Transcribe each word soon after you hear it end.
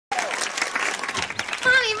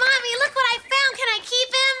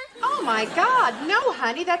my God, no,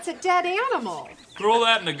 honey, that's a dead animal. Throw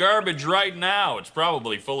that in the garbage right now. It's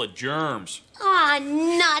probably full of germs. Aw,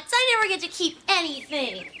 nuts. I never get to keep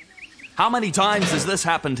anything. How many times has this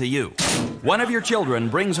happened to you? One of your children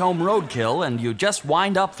brings home roadkill and you just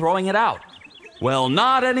wind up throwing it out. Well,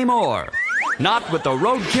 not anymore. Not with the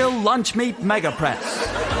Roadkill Lunchmeat Megapress.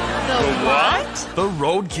 The what? The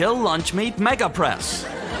Roadkill Lunchmeat Megapress.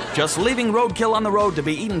 Just leaving roadkill on the road to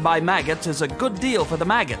be eaten by maggots is a good deal for the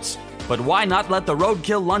maggots. But why not let the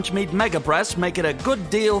Roadkill Lunchmeat Megapress make it a good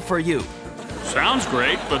deal for you? Sounds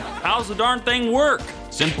great, but how's the darn thing work?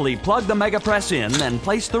 Simply plug the Megapress in and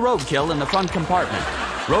place the roadkill in the front compartment.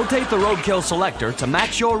 Rotate the roadkill selector to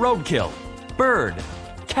match your roadkill. Bird,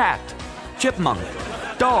 cat, chipmunk,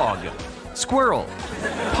 dog, squirrel,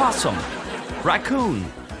 possum, raccoon,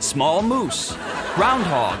 small moose,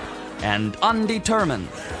 groundhog, and undetermined.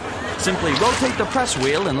 Simply rotate the press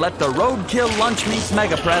wheel and let the Roadkill Lunchmeat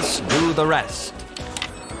Megapress do the rest.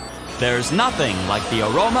 There's nothing like the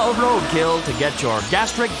aroma of roadkill to get your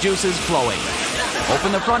gastric juices flowing.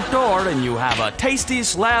 Open the front door and you have a tasty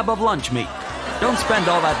slab of lunch meat. Don't spend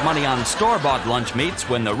all that money on store-bought lunch meats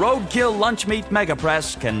when the Roadkill Lunchmeat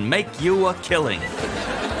Megapress can make you a killing.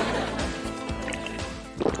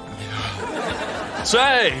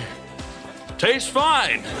 Say, tastes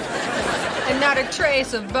fine. And not a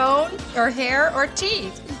trace of bone or hair or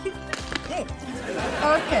teeth.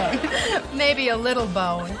 Okay, maybe a little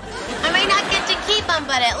bone. I may not get to keep them,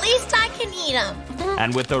 but at least I can eat them.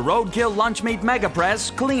 And with the Roadkill Lunchmeat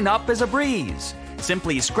Megapress, cleanup is a breeze.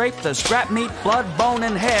 Simply scrape the scrap meat, blood, bone,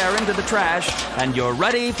 and hair into the trash, and you're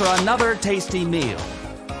ready for another tasty meal.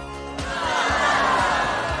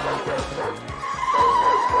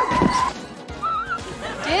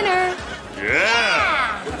 Dinner. Yeah!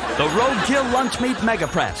 The Roadkill Lunchmeat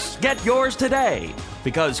Megapress. Get yours today,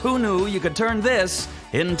 because who knew you could turn this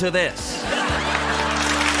into this?